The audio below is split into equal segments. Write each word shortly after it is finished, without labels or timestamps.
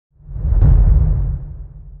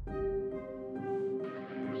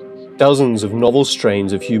Dozens of novel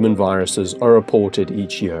strains of human viruses are reported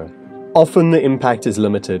each year. Often the impact is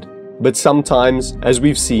limited, but sometimes, as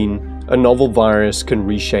we've seen, a novel virus can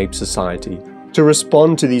reshape society. To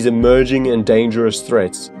respond to these emerging and dangerous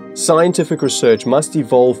threats, scientific research must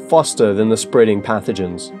evolve faster than the spreading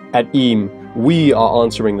pathogens. At Eyam, we are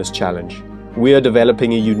answering this challenge. We are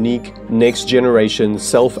developing a unique, next-generation,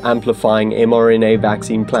 self-amplifying mRNA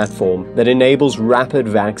vaccine platform that enables rapid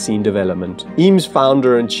vaccine development. Eyam's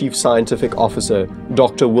founder and chief scientific officer,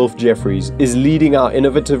 Dr. Wilf Jeffries, is leading our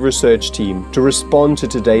innovative research team to respond to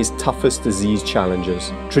today's toughest disease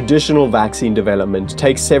challenges. Traditional vaccine development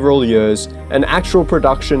takes several years, and actual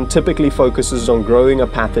production typically focuses on growing a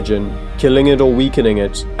pathogen, killing it or weakening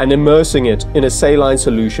it, and immersing it in a saline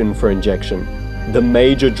solution for injection. The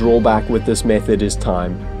major drawback with this method is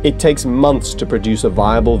time. It takes months to produce a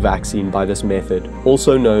viable vaccine by this method,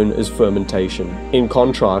 also known as fermentation. In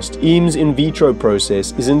contrast, Eyam's in vitro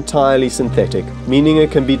process is entirely synthetic, meaning it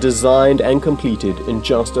can be designed and completed in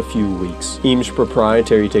just a few weeks. Eyam's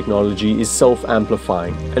proprietary technology is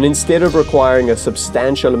self-amplifying, and instead of requiring a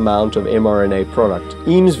substantial amount of mRNA product,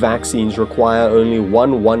 Eyam's vaccines require only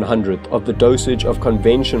 1/100th of the dosage of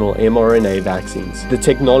conventional mRNA vaccines. The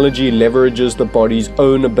technology leverages the body's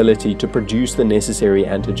own ability to produce the necessary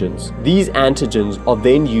antigens. These antigens are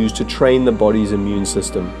then used to train the body's immune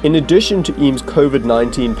system. In addition to Eyam's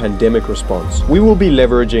COVID-19 pandemic response, we will be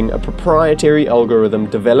leveraging a proprietary algorithm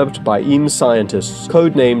developed by Eyam scientists,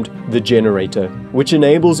 codenamed the Generator, which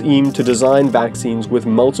enables Eyam to design vaccines with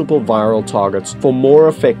multiple viral targets for more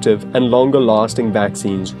effective and longer-lasting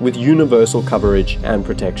vaccines with universal coverage and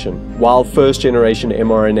protection. While first-generation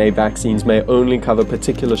mRNA vaccines may only cover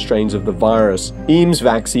particular strains of the virus, Eyam's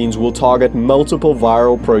vaccines will target multiple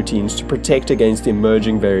viral proteins to protect against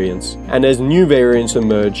emerging variants. And as new variants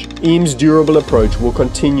emerge, Eyam's durable approach will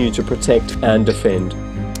continue to protect and defend.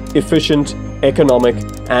 Efficient, economic,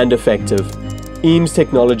 and effective, Eyam's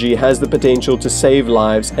technology has the potential to save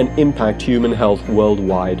lives and impact human health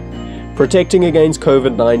worldwide. Protecting against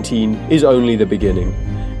COVID-19 is only the beginning.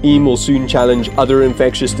 Eyam will soon challenge other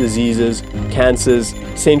infectious diseases, cancers,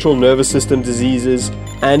 central nervous system diseases,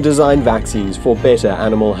 and design vaccines for better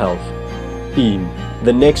animal health. Eyam,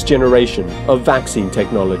 the next generation of vaccine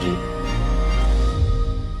technology.